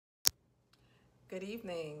Good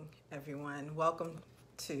evening, everyone. Welcome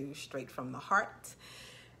to Straight from the Heart.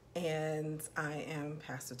 And I am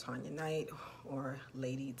Pastor Tanya Knight, or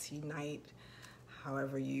LadyT.Knight,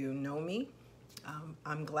 however you know me.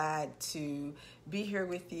 I'm glad to be here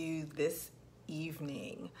with you this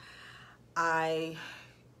evening. I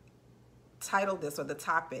titled this, or the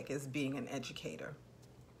topic is being an educator.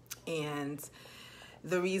 And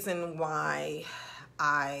the reason why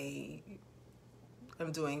I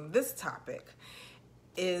am doing this topic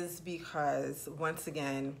is because, once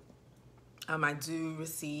again, I do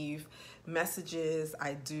receive messages,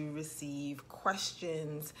 I do receive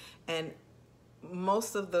questions, and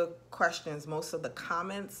most of the questions, most of the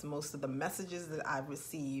comments, most of the messages that I've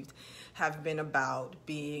received have been about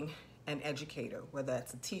being an educator, whether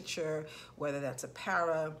that's a teacher, whether that's a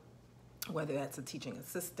para, whether that's a teaching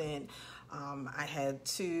assistant. I had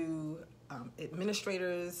two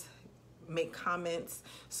administrators make comments,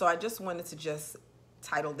 so I just wanted to just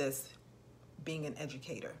title this being an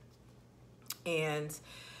educator. And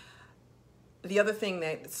the other thing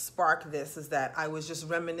that sparked this is that I was just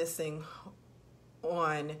reminiscing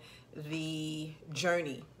on the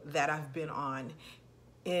journey that I've been on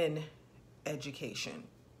in education.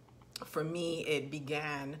 For me, it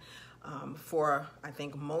began for, I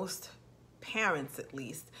think, most parents at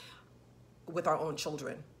least, with our own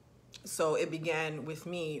children. So it began with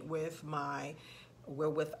me, with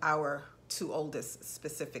our two oldest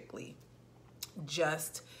specifically,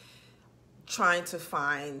 just trying to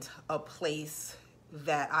find a place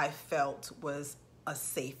that I felt was a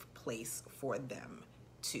safe place for them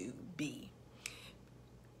to be.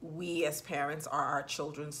 We as parents are our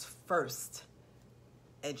children's first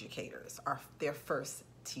educators, their first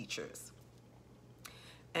teachers.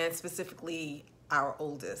 And specifically our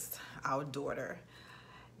oldest, our daughter,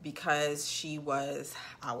 because she was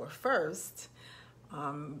our first,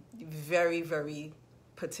 very, very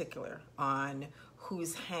particular on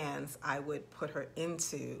whose hands I would put her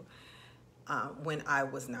into when I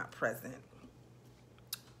was not present.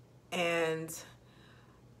 And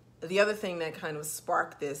the other thing that kind of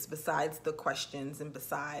sparked this, besides the questions and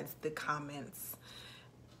besides the comments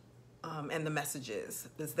and the messages,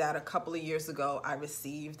 is that a couple of years ago I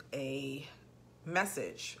received a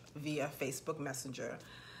message via Facebook Messenger,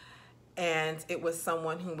 and it was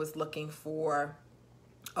someone who was looking for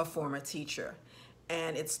a former teacher.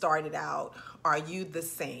 And it started out, are you the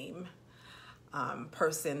same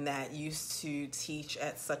person that used to teach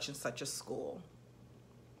at such and such a school?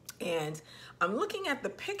 And I'm looking at the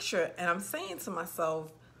picture and I'm saying to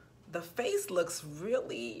myself, the face looks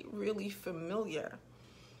really, really familiar.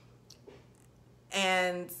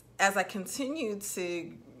 And as I continued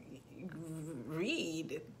to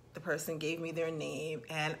read, the person gave me their name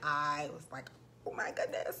and I was like, oh my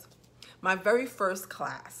goodness. My very first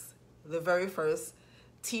class, the very first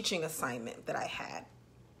teaching assignment that I had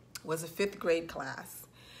was a 5th grade class,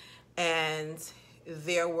 and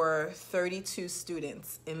there were 32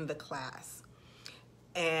 students in the class.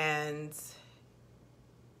 And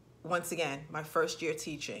once again, my first year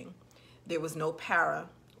teaching, there was no para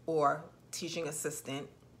or teaching assistant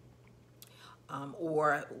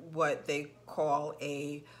or what they call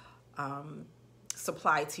a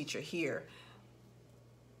supply teacher here.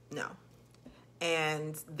 No.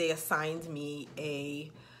 And they assigned me a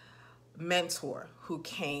mentor who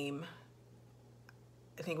came,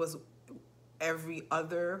 I think it was every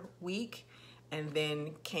other week, and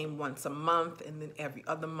then came once a month, and then every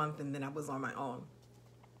other month, and then I was on my own.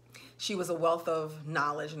 She was a wealth of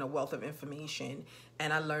knowledge and a wealth of information,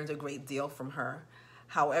 and I learned a great deal from her.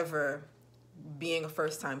 However, being a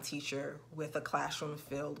first-time teacher with a classroom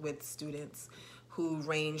filled with students who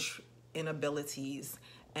range in abilities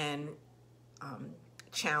and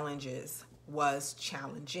challenges was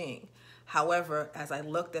challenging. However, as I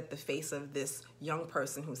looked at the face of this young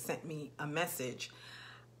person who sent me a message,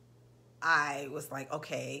 I was like,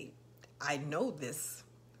 okay, I know this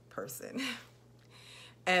person.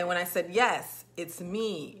 And when I said, yes, it's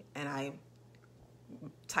me, and I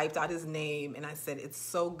typed out his name and I said, it's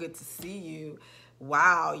so good to see you.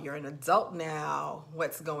 Wow, you're an adult now.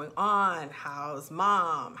 What's going on? How's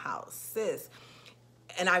mom? How's sis?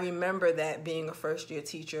 And I remember that being a first-year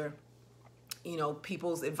teacher, you know,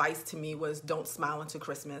 people's advice to me was don't smile into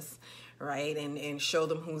Christmas, right? And show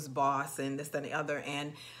them who's boss and this and the other.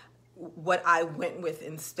 And what I went with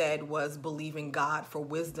instead was believing God for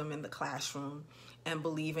wisdom in the classroom, and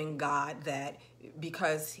believing God that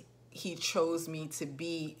because he chose me to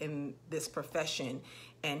be in this profession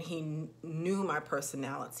and he knew my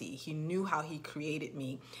personality, he knew how he created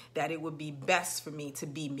me, that it would be best for me to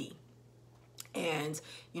be me. And,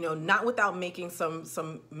 not without making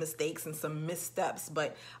some mistakes and some missteps,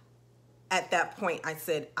 but at that point I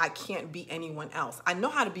said, I can't be anyone else. I know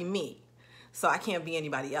how to be me, so I can't be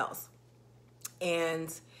anybody else.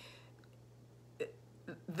 And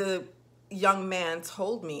the young man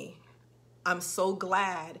told me, I'm so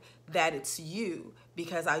glad that it's you,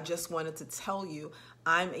 because I just wanted to tell you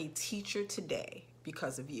I'm a teacher today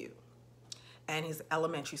because of you. And he's an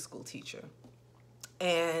elementary school teacher.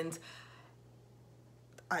 And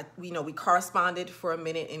we corresponded for a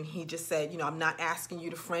minute, and he just said, I'm not asking you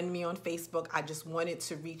to friend me on Facebook. I just wanted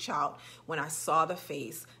to reach out when I saw the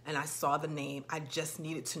face and I saw the name. I just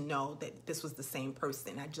needed to know that this was the same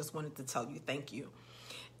person. I just wanted to tell you thank you.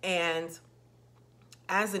 And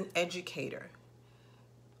as an educator,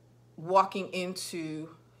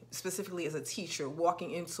 specifically as a teacher,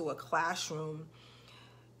 walking into a classroom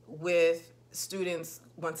with students,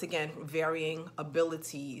 once again, varying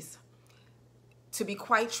abilities, to be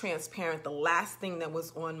quite transparent, the last thing that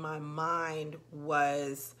was on my mind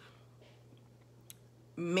was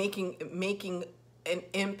making an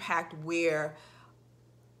impact where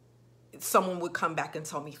someone would come back and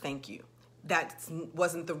tell me thank you. That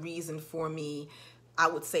wasn't the reason for me, I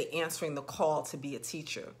would say, answering the call to be a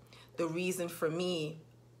teacher. The reason for me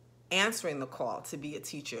answering the call to be a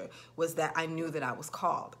teacher was that I knew that I was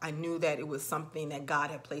called. I knew that it was something that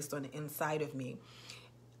God had placed on the inside of me.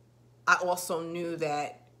 I also knew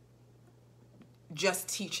that just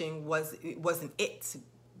teaching wasn't it.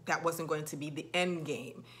 That wasn't going to be the end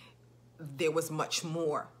game. There was much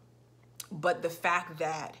more. But the fact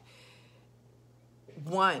that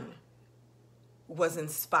one was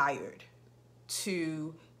inspired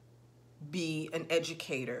to be an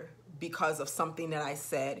educator because of something that I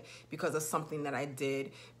said, because of something that I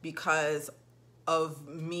did, because of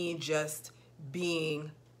me just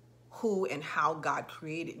being who and how God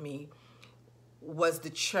created me, was the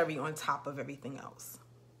cherry on top of everything else.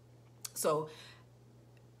 So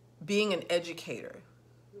being an educator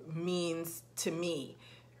means to me,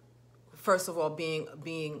 first of all,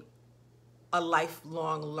 being a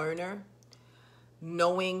lifelong learner,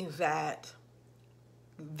 knowing that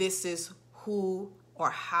this is who or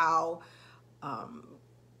how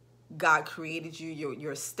God created you.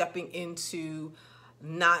 You're stepping into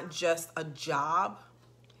not just a job,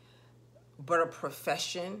 but a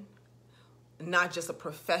profession. Not just a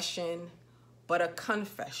profession, but a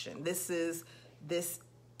confession. This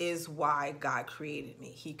is why God created me.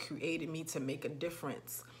 He created me to make a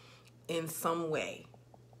difference in some way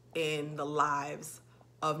in the lives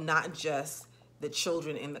of not just the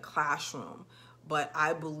children in the classroom, but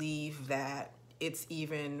I believe that it's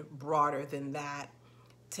even broader than that.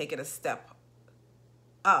 Take it a step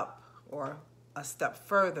up or a step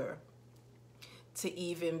further to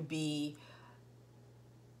even be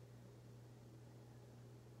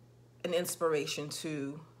an inspiration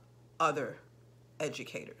to other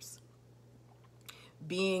educators.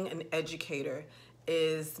 Being an educator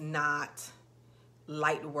is not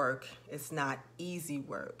light work. It's not easy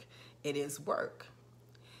work. It is work.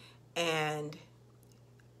 And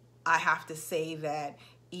I have to say that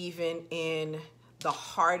even in the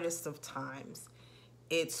hardest of times,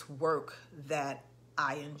 it's work that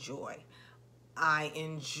I enjoy. I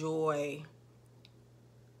enjoy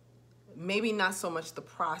maybe not so much the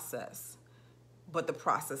process, but the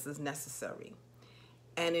process is necessary.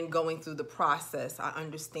 And in going through the process, I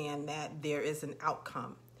understand that there is an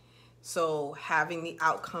outcome. So having the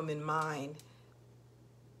outcome in mind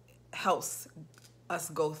helps us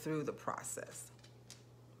go through the process.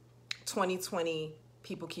 2020,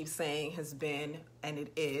 people keep saying, has been, and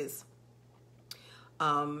it is,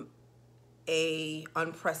 a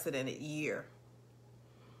unprecedented year.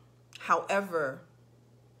 However,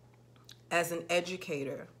 as an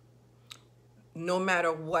educator, no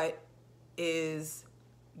matter what is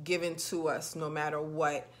given to us, no matter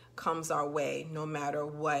what comes our way, no matter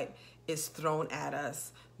what is thrown at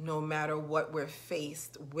us, no matter what we're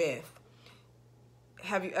faced with,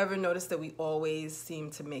 have you ever noticed that we always seem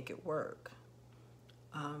to make it work?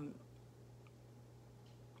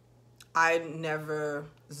 I never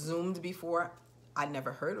Zoomed before. I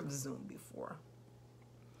never heard of Zoom before.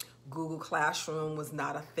 Google Classroom was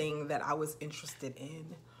not a thing that I was interested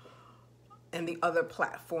in, and the other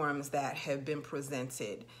platforms that have been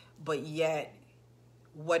presented. But yet,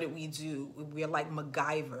 what did we do? We're like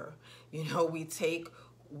MacGyver. We take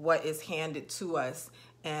what is handed to us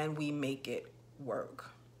and we make it work.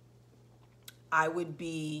 I would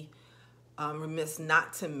be remiss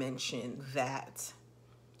not to mention that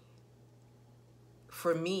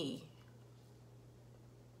for me,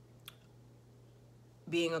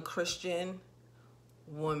 being a Christian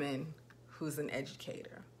woman who's an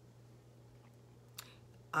educator.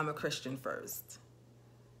 I'm a Christian first.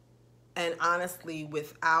 And honestly,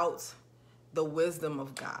 without the wisdom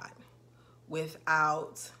of God,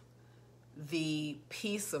 without the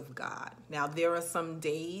peace of God. Now, there are some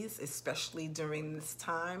days, especially during this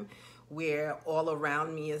time, where all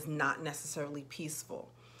around me is not necessarily peaceful.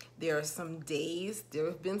 There are some days, there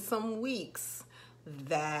have been some weeks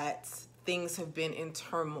that things have been in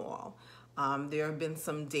turmoil. There have been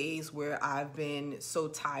some days where I've been so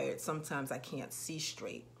tired, sometimes I can't see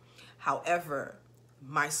straight. However,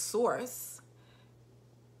 my source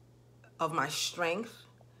of my strength,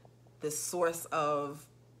 the source of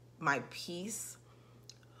my peace,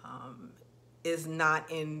 is not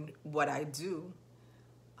in what I do.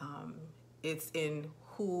 It's in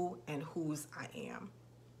who and whose I am.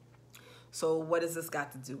 So what has this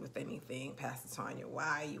got to do with anything, Pastor Tanya?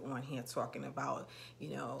 Why are you on here talking about,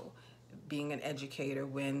 being an educator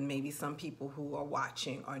when maybe some people who are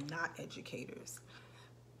watching are not educators?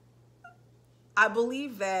 I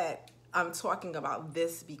believe that I'm talking about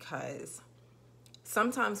this because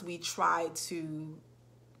sometimes we try to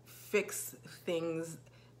fix things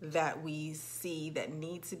that we see that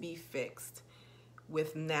need to be fixed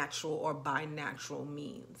with natural or by natural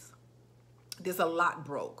means. There's a lot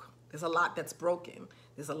broke. There's a lot that's broken.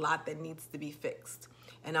 There's a lot that needs to be fixed.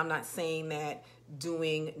 And I'm not saying that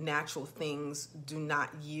doing natural things do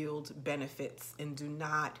not yield benefits and do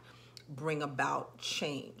not bring about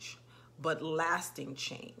change, but lasting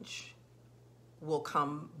change will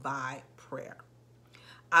come by prayer.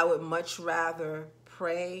 I would much rather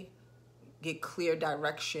pray, get clear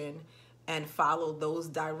direction, and follow those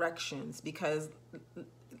directions, because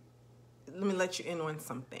let me let you in on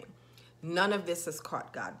something. None of this has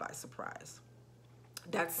caught God by surprise.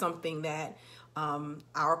 That's something that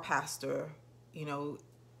our pastor,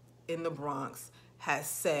 in the Bronx has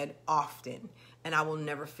said often, and I will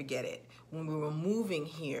never forget it. When we were moving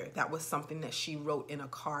here, that was something that she wrote in a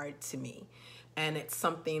card to me. And it's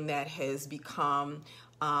something that has become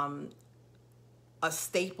a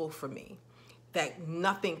staple for me, that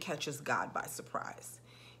nothing catches God by surprise.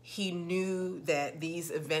 He knew that these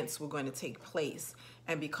events were going to take place.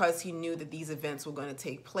 And because he knew that these events were going to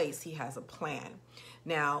take place, he has a plan.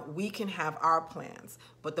 Now, we can have our plans,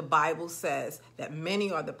 but the Bible says that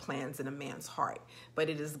many are the plans in a man's heart, but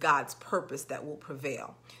it is God's purpose that will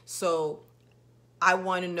prevail. So I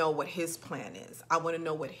want to know what his plan is. I want to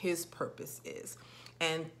know what his purpose is.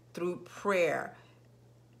 And through prayer,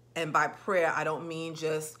 and by prayer, I don't mean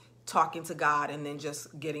just talking to God and then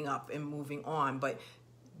just getting up and moving on, but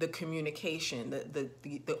the communication,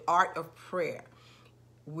 the art of prayer,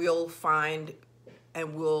 we'll find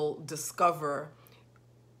and we'll discover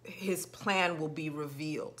his plan will be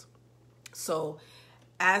revealed. So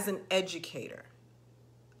as an educator,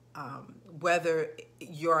 whether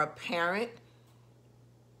you're a parent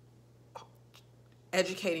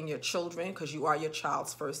educating your children, because you are your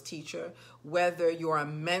child's first teacher, whether you're a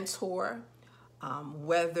mentor,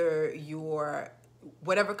 whether you're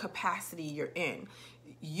whatever capacity you're in,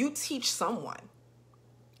 you teach someone.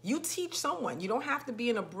 You teach someone. You don't have to be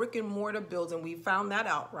in a brick and mortar building. We found that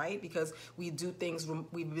out, right? Because we've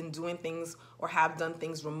been doing things or have done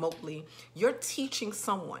things remotely. You're teaching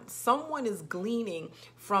someone. Someone is gleaning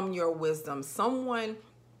from your wisdom.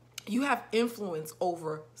 You have influence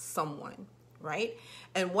over someone, right?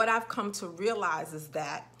 And what I've come to realize is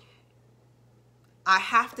that I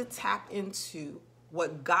have to tap into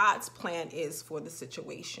what God's plan is for the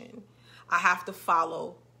situation. I have to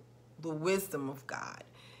follow the wisdom of God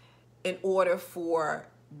in order for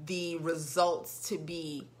the results to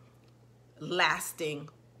be lasting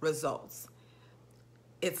results.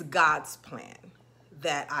 It's God's plan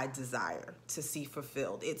that I desire to see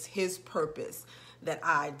fulfilled. It's his purpose that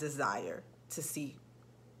I desire to see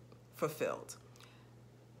fulfilled.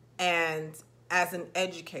 And as an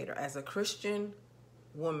educator, as a Christian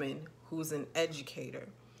woman who's an educator,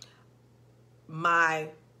 my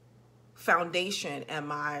foundation and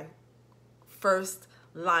my first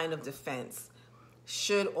line of defense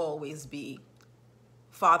should always be,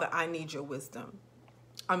 Father, I need your wisdom.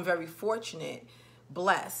 I'm very fortunate,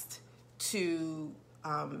 blessed to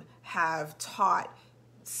have taught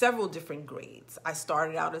several different grades. I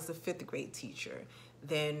started out as a 5th grade teacher,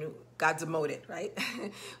 then got demoted, right?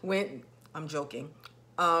 I'm joking.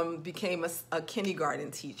 Became a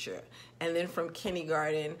kindergarten teacher. And then from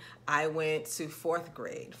kindergarten, I went to 4th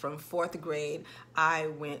grade. From 4th grade, I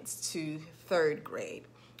went to 3rd grade.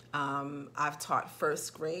 I've taught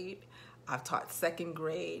 1st grade, I've taught 2nd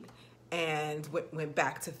grade, and went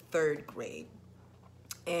back to 3rd grade.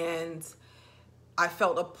 And I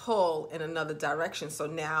felt a pull in another direction. So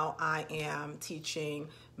now I am teaching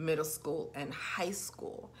middle school and high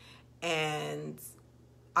school. And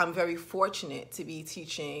I'm very fortunate to be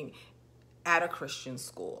teaching at a Christian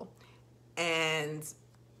school. And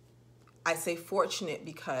I say fortunate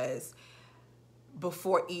because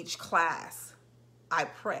before each class, I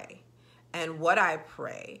pray. And what I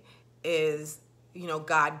pray is,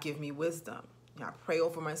 God, give me wisdom. I pray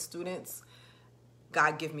over my students.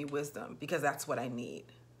 God, give me wisdom, because that's what I need.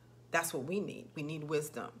 That's what we need. We need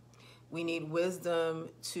wisdom. We need wisdom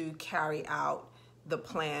to carry out the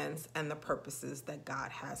plans and the purposes that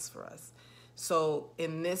God has for us. So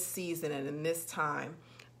in this season and in this time,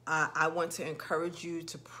 I want to encourage you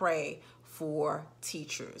to pray for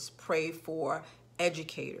teachers, pray for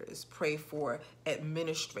educators, pray for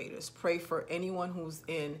administrators, pray for anyone who's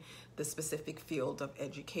in the specific field of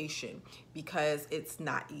education, because it's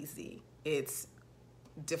not easy. It's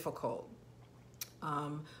difficult.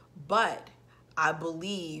 But I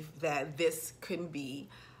believe that this can be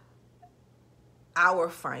our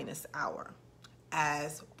finest hour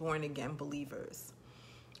as born again believers.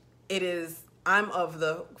 I'm of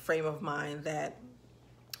the frame of mind that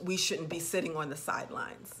we shouldn't be sitting on the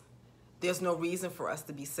sidelines. There's no reason for us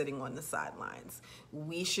to be sitting on the sidelines.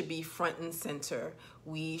 We should be front and center.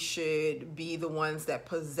 We should be the ones that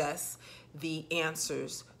possess the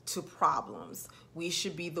answers to problems. We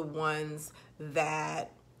should be the ones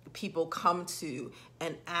that people come to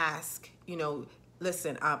and ask,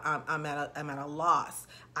 listen, I'm at a loss.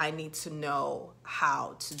 I need to know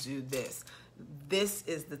how to do this. This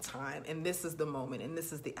is the time, and this is the moment, and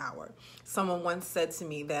this is the hour. Someone once said to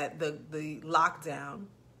me that the lockdown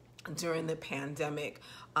during the pandemic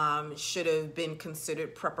should have been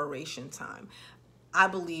considered preparation time. I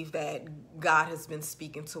believe that God has been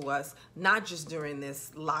speaking to us, not just during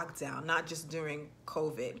this lockdown, not just during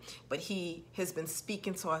COVID, but he has been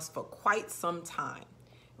speaking to us for quite some time,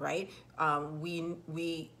 right?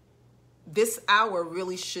 This hour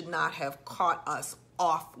really should not have caught us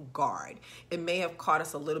off guard. It may have caught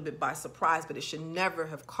us a little bit by surprise, but it should never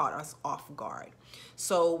have caught us off guard.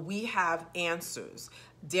 So we have answers.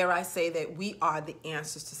 Dare I say that we are the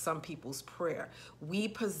answers to some people's prayer. We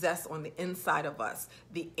possess on the inside of us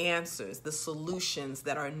the answers, the solutions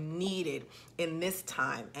that are needed in this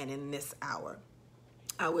time and in this hour.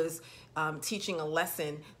 I was teaching a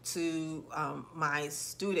lesson to my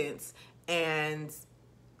students, and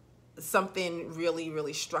something really,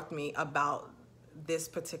 really struck me about this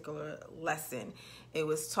particular lesson. It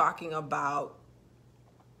was talking about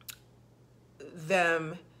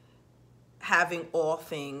them having all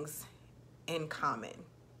things in common.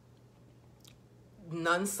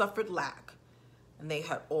 None suffered lack, and they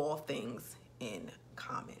had all things in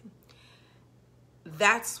common.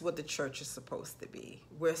 That's what the church is supposed to be.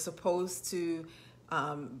 We're supposed to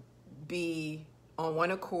be on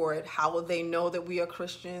one accord. How will they know that we are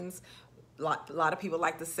Christians? A lot of people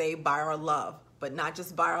like to say by our love, but not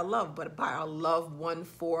just by our love, but by our love one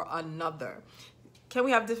for another. Can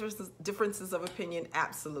we have differences of opinion?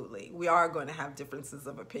 Absolutely. We are going to have differences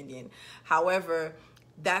of opinion. However,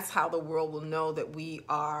 that's how the world will know that we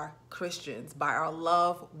are Christians, by our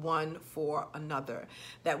love one for another,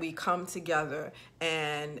 that we come together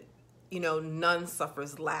and, none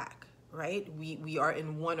suffers lack, right? We are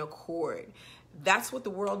in one accord. That's what the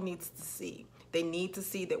world needs to see. They need to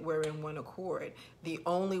see that we're in one accord. The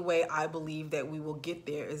only way I believe that we will get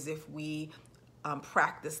there is if we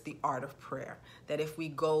practice the art of prayer, that if we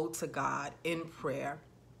go to God in prayer.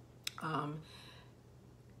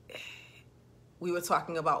 We were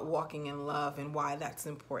talking about walking in love and why that's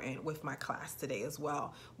important with my class today as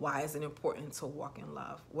well. Why is it important to walk in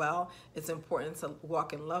love? Well, it's important to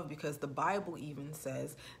walk in love because the Bible even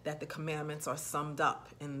says that the commandments are summed up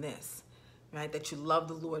in this, right? That you love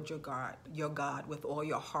the Lord your God with all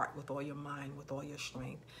your heart, with all your mind, with all your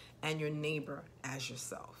strength, and your neighbor as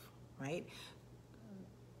yourself, right?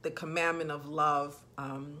 The commandment of love,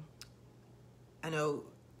 I know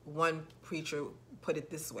one preacher put it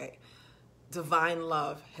this way: divine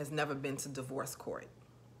love has never been to divorce court.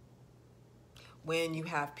 When you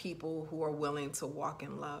have people who are willing to walk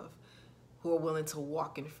in love, who are willing to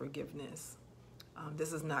walk in forgiveness.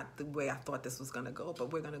 This is not the way I thought this was going to go,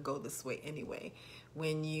 but we're going to go this way anyway.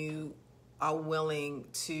 When you are willing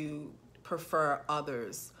to prefer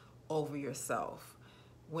others over yourself,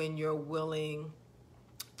 when you're willing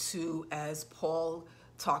to, as Paul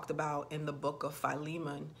talked about in the book of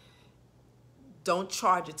Philemon, don't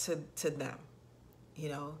charge it to them.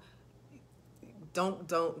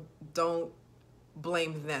 Don't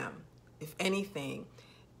blame them. If anything,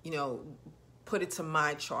 put it to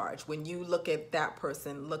my charge. When you look at that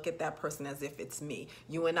person as if it's me.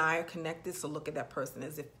 You and I are connected, so look at that person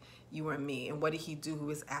as if you are me. And what did he do who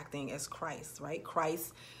is acting as Christ, right?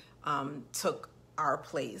 Christ took our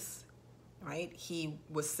place, right? He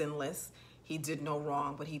was sinless. He did no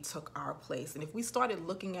wrong, but he took our place. And if we started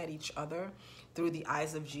looking at each other through the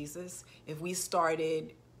eyes of Jesus, if we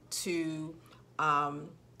started to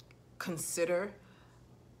consider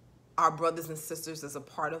our brothers and sisters as a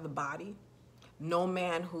part of the body, no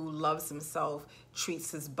man who loves himself treats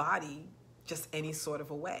his body just any sort of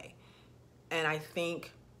a way. And I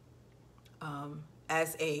think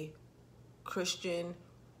as a Christian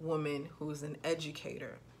woman who's an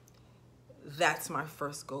educator, that's my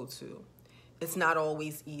first go-to. It's not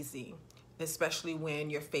always easy, especially when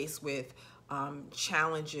you're faced with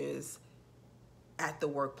challenges at the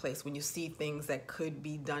workplace, when you see things that could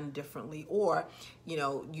be done differently, or, you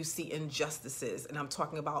know, you see injustices, and I'm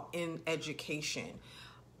talking about in education.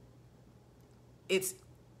 It's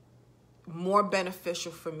more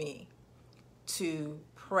beneficial for me to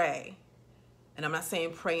pray, and I'm not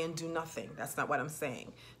saying pray and do nothing. That's not what I'm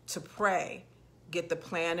saying. To pray, get the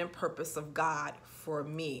plan and purpose of God for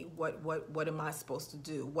me. What am I supposed to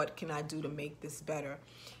do? What can I do to make this better?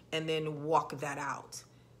 And then walk that out.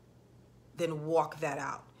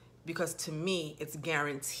 Because to me, it's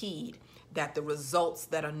guaranteed that the results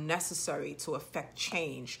that are necessary to affect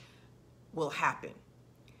change will happen.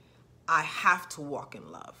 I have to walk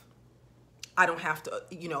in love. I don't have to,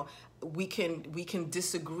 you know, we can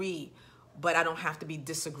disagree, but I don't have to be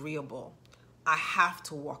disagreeable. I have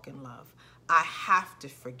to walk in love. I have to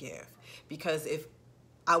forgive, because if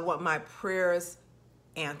I want my prayers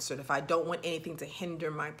answered, if I don't want anything to hinder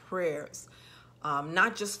my prayers,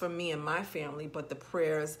 not just for me and my family, but the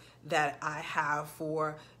prayers that I have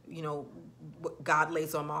for, you know, what God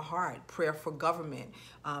lays on my heart, prayer for government,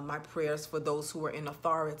 my prayers for those who are in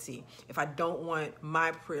authority. If I don't want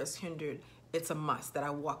my prayers hindered, it's a must that I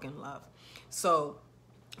walk in love. So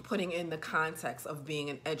putting in the context of being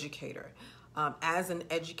an educator, as an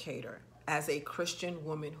educator, as a Christian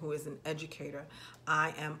woman who is an educator,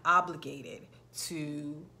 I am obligated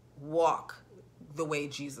to walk the way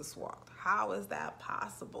Jesus walked. How is that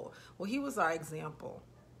possible? Well, he was our example.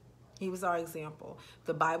 He was our example.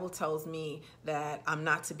 The Bible tells me that I'm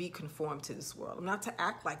not to be conformed to this world. I'm not to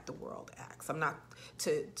act like the world acts. I'm not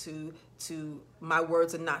my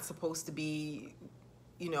words are not supposed to be,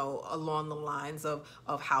 you know, along the lines of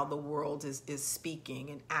how the world is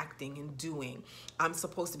speaking and acting and doing. I'm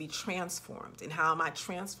supposed to be transformed. And how am I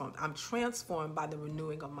transformed? I'm transformed by the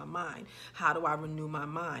renewing of my mind. How do I renew my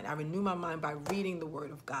mind? I renew my mind by reading the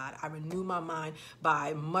Word of God. I renew my mind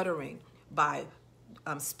by muttering, by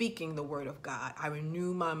speaking the Word of God. I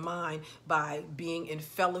renew my mind by being in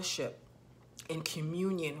fellowship, in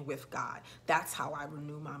communion with God. That's how I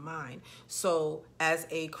renew my mind. So as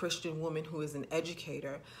a Christian woman who is an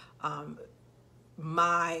educator,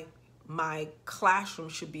 my classroom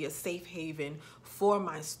should be a safe haven for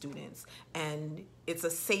my students. And it's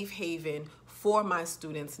a safe haven for my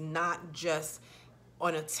students, not just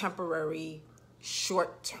on a temporary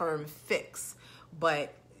short-term fix,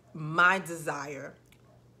 but my desire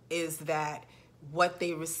is that what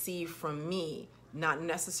they receive from me, not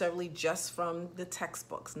necessarily just from the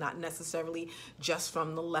textbooks, not necessarily just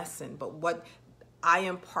from the lesson, but what I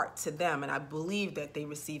impart to them, and I believe that they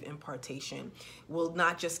receive impartation, will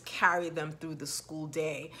not just carry them through the school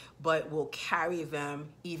day, but will carry them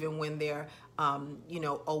even when they're,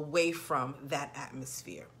 away from that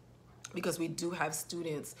atmosphere. Because we do have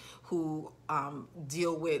students who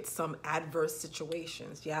deal with some adverse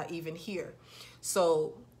situations, even here.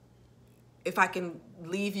 So if I can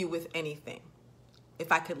leave you with anything,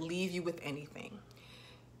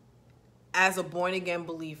 as a born-again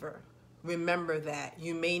believer, remember that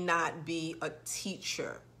you may not be a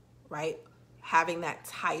teacher, right? Having that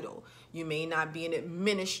title. You may not be an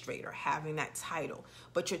administrator having that title,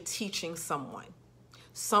 but you're teaching someone.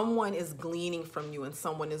 Someone is gleaning from you and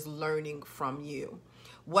someone is learning from you.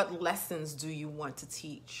 What lessons do you want to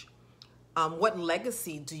teach? What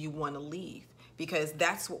legacy do you want to leave? Because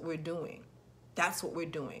that's what we're doing. That's what we're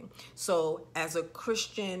doing. So as a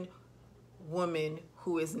Christian woman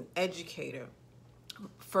who is an educator,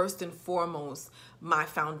 first and foremost, my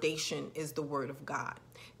foundation is the Word of God,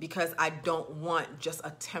 because I don't want just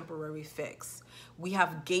a temporary fix. We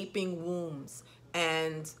have gaping wounds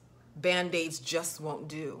and Band-Aids just won't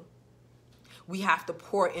do. We have to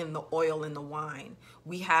pour in the oil and the wine.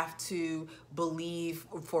 We have to believe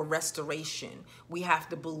for restoration. We have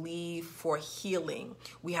to believe for healing.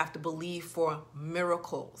 We have to believe for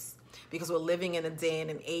miracles. because we're living in a day and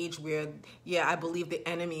an age where, yeah, I believe the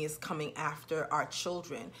enemy is coming after our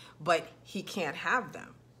children, but he can't have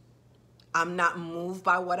them. I'm not moved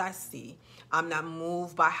by what I see. I'm not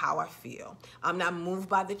moved by how I feel. I'm not moved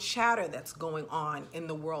by the chatter that's going on in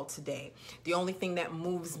the world today. The only thing that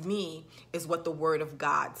moves me is what the Word of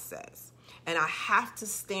God says. And I have to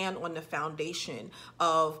stand on the foundation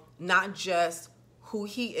of not just who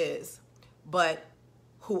he is, but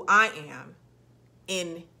who I am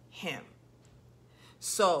in him.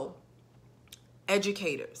 So,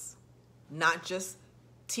 educators, not just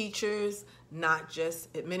teachers, not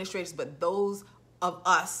just administrators, but those of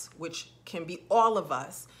us, which can be all of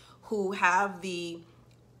us, who have the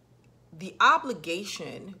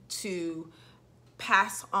obligation to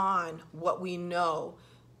pass on what we know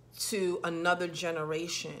to another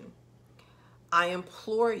generation. I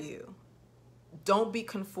implore you, don't be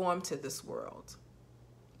conformed to this world.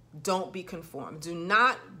 Don't be conformed. Do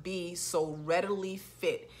not be so readily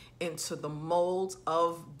fit into the mold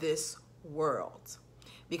of this world.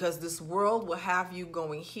 Because this world will have you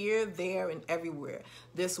going here, there, and everywhere.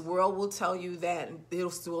 This world will tell you that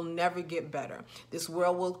it will never get better. This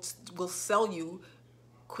world will sell you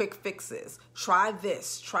quick fixes. Try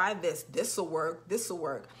this, this will work, this will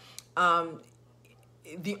work.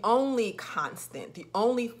 The only constant, the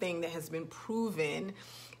only thing that has been proven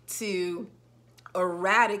to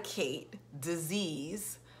eradicate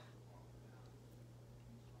disease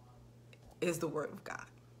is the Word of God.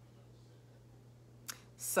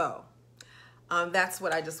 So that's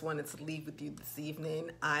what I just wanted to leave with you this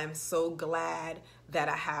evening. I'm so glad that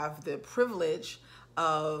I have the privilege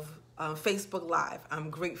of Facebook Live. I'm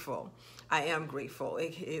grateful. I am grateful.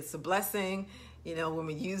 It's a blessing, you know, when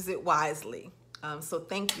we use it wisely. So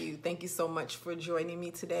thank you. Thank you so much for joining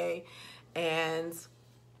me today. And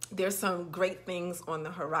there's some great things on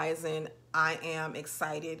the horizon. I am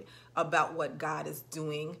excited about what God is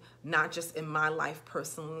doing, not just in my life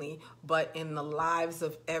personally, but in the lives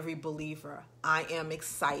of every believer. I am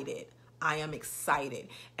excited. I am excited.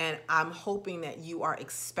 And I'm hoping that you are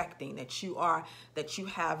expecting, that you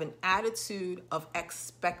have an attitude of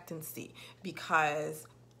expectancy, because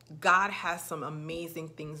God has some amazing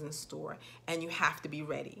things in store, and you have to be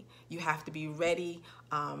ready. You have to be ready.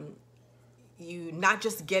 You not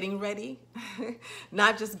just getting ready,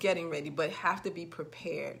 but have to be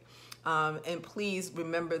prepared. And please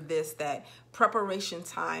remember this, that preparation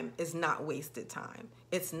time is not wasted time.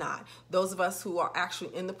 It's not. Those of us who are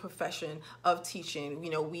actually in the profession of teaching,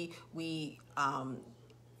 you know, we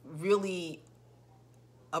really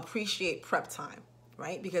appreciate prep time,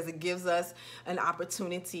 right? Because it gives us an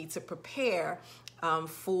opportunity to prepare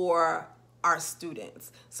for our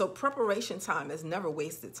students. So preparation time is never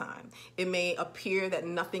wasted time. It may appear that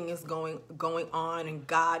nothing is going on and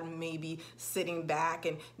God may be sitting back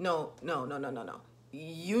and no.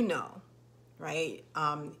 You know, right?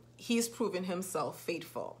 He's proven himself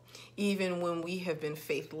faithful. Even when we have been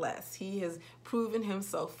faithless, he has proven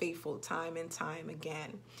himself faithful time and time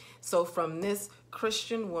again. So from this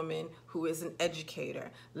Christian woman who is an educator,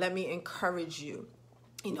 let me encourage you,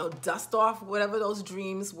 you know, dust off whatever those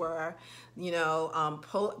dreams were, you know,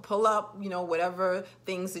 pull up, you know, whatever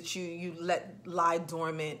things that you let lie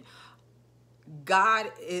dormant.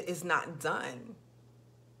 God is not done.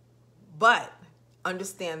 But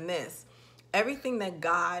understand this, everything that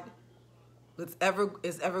God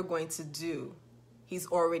is ever going to do, he's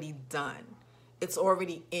already done. It's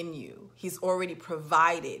already in you. He's already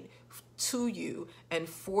provided to you and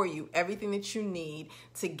for you everything that you need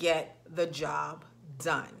to get the job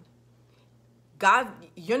done. God,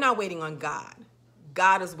 you're not waiting on God.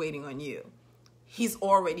 God is waiting on you. He's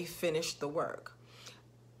already finished the work.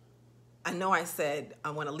 I know I said I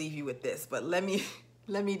want to leave you with this, but let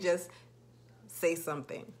me just say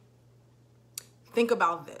something. Think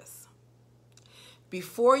about this.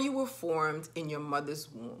 Before you were formed in your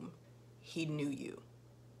mother's womb, he knew you.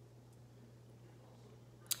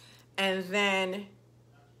 And then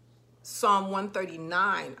Psalm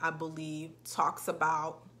 139, I believe, talks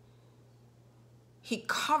about he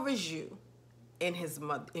covers you in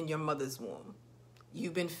your mother's womb.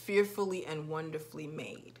 You've been fearfully and wonderfully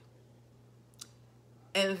made.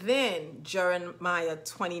 And then Jeremiah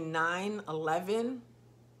 29:11,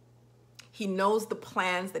 he knows the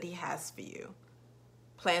plans that he has for you.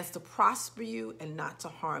 Plans to prosper you and not to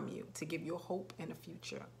harm you, to give you a hope and a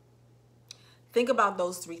future. Think about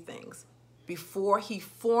those three things. Before he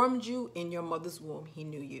formed you in your mother's womb, he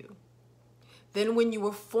knew you. Then when you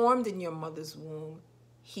were formed in your mother's womb,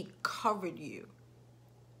 he covered you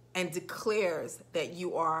and declares that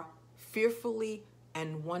you are fearfully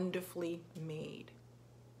and wonderfully made.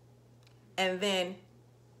 And then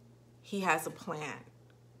He has a plan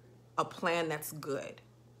that's good.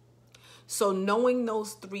 So knowing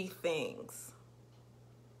those three things,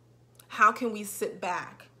 how can we sit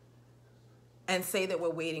back and say that we're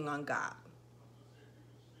waiting on God?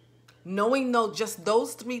 Knowing just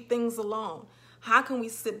those three things alone, how can we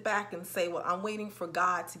sit back and say, well, I'm waiting for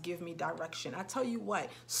God to give me direction? I tell you what,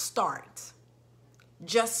 start.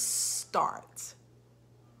 Just start.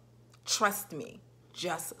 Trust me,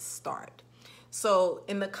 just start. So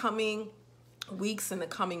in the coming weeks, in the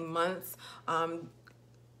coming months,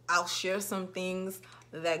 I'll share some things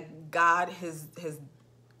that God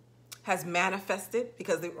has manifested,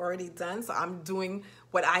 because they've already done. So I'm doing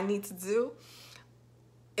what I need to do.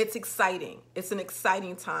 It's exciting. It's an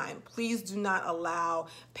exciting time. Please do not allow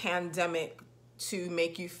pandemic to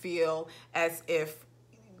make you feel as if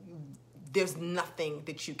there's nothing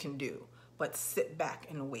that you can do, but sit back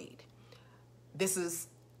and wait. This is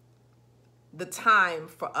the time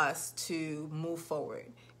for us to move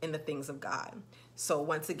forward in the things of God. So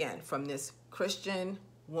once again, from this Christian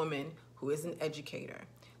woman who is an educator,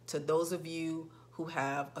 to those of you who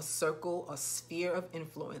have a circle, a sphere of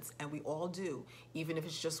influence, and we all do, even if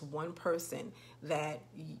it's just one person that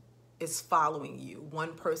is following you,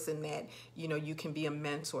 one person that you can be a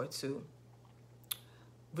mentor to.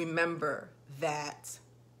 Remember that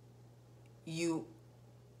you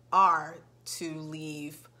are to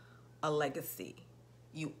leave a legacy.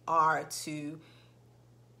 You are to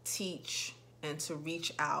teach and to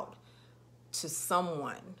reach out to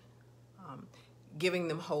someone, giving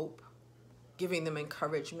them hope, giving them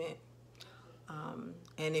encouragement.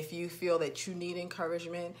 And if you feel that you need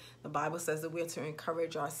encouragement, the Bible says that we're to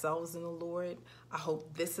encourage ourselves in the Lord. I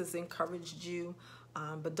hope this has encouraged you,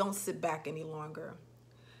 but don't sit back any longer.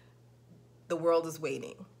 The world is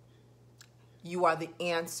waiting. You are the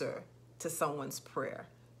answer to someone's prayer.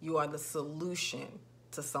 You are the solution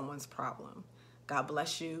to someone's problem. God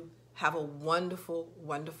bless you. Have a wonderful,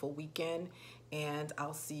 wonderful weekend, and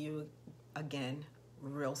I'll see you again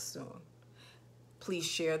real soon. Please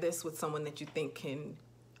share this with someone that you think can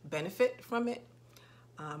benefit from it.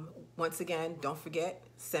 Once again, don't forget,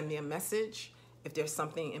 send me a message if there's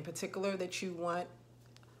something in particular that you want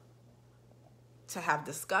to have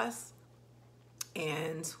discussed,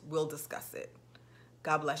 and we'll discuss it.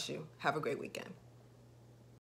 God bless you. Have a great weekend.